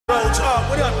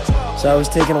So I was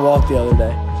taking a walk the other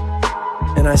day,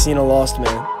 and I seen a lost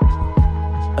man,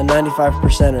 a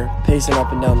 95%er pacing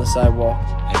up and down the sidewalk.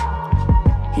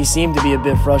 He seemed to be a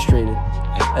bit frustrated,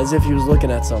 as if he was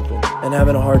looking at something and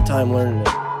having a hard time learning it.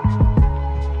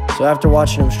 So after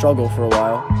watching him struggle for a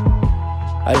while,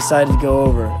 I decided to go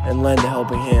over and lend a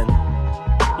helping hand.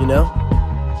 You know?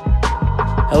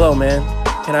 Hello, man.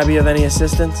 Can I be of any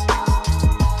assistance?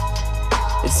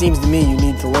 It seems to me you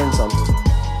need to learn something.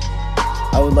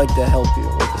 I would like to help you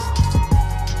with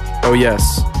it. Oh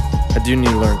yes, I do need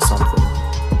to learn something.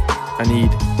 I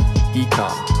need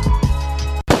econ.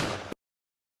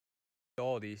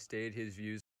 Daldy stated his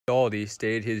views. Daldy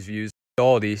stated his views.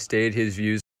 Daldy stated his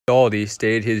views. Daldy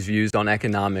stated his views on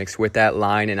economics with that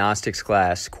line in Ostick's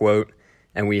class, quote,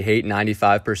 "And we hate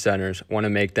 95%ers, want to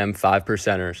make them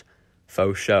 5%ers.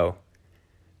 Faux show."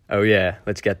 Oh yeah,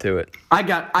 let's get to it. I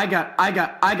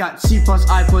got C plus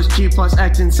I plus G plus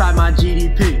X inside my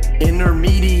GDP.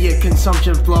 Intermediate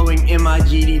consumption flowing in my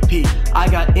GDP. I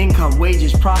got income,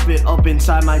 wages, profit up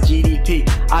inside my GDP.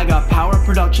 I got power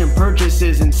production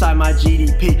purchases inside my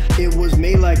GDP. It was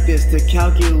made like this to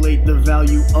calculate the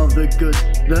value of the goods.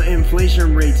 The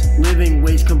inflation rates, living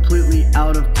wage completely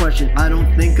out of question. I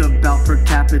don't think about per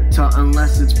capita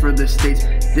unless it's for the states.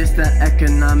 This, that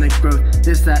economic growth.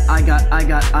 This, that I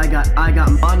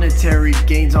got monetary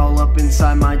gains all up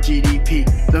inside my GDP.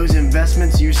 Those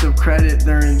investments, use of credit,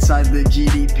 they're inside the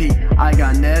GDP. I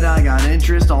got net, I got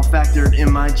interest, all factored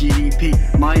in my GDP.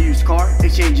 My used car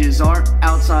exchanges are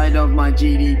outside of my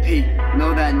GDP.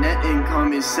 Know that net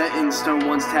income is set in stone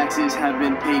once taxes have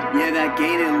been paid. Yeah, that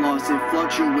gain and loss, it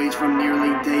fluctuates from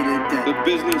nearly day to day. The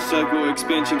business cycle,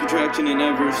 expansion, contraction, it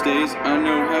never stays. I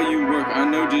know how you work, I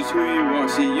know just who you are.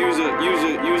 See, use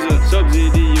a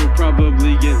subsidy, you'll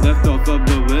probably get left off of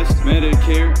the list.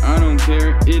 Medicare, I don't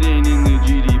care, it ain't in the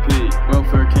GDP.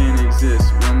 Welfare can't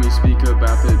exist when we speak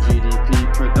about the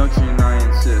GDP. Production, I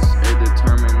insist, a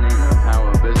determinant of how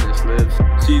a business lives.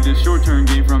 See, the short-term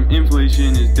gain from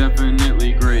inflation is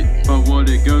definitely great, but what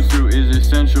it goes through is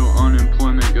essential.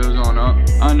 Unemployment goes on up.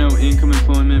 I know income,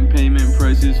 employment, payment,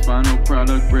 prices, final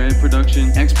product, bread,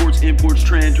 production, exports, imports,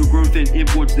 trend to growth in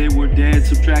imports. They were dead,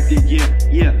 subtracted,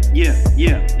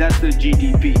 yeah, that's the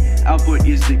GDP. Output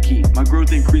is the key. My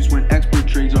growth increased when export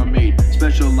trades are made.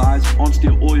 Specialized on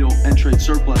steel, oil, and trade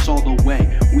surplus all the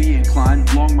way. We incline,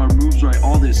 long my moves right,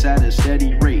 all this at a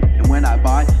steady rate. And when I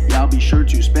buy, yeah, I'll be sure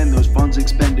to spend those funds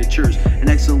expenditures. An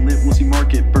excellent will see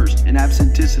market burst. An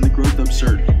absentist and the growth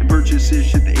absurd. And purchases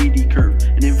shift the AD curve.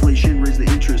 And inflation raise the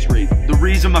interest rate. The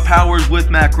reason my power is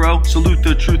with macro. Salute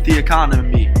the truth, the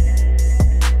economy.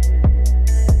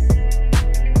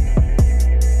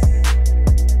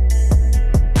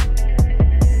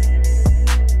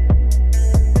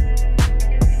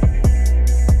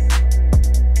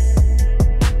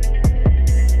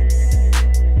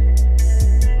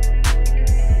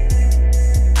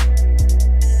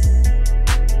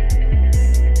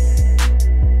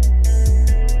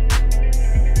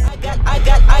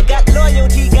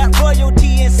 Got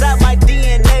royalty inside my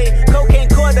DNA. Cocaine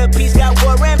quarter piece, got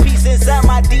war and peace inside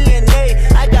my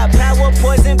DNA. I got power,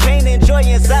 poison, pain, and joy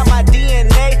inside my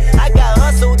DNA. I got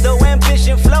hustle, though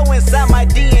ambition flow inside my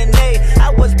DNA. I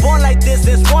was born like this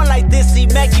and born like this,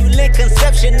 immaculate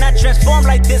conception. I transform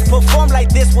like this, perform like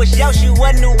this, wish out you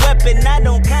a new weapon. I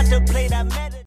don't contemplate, I met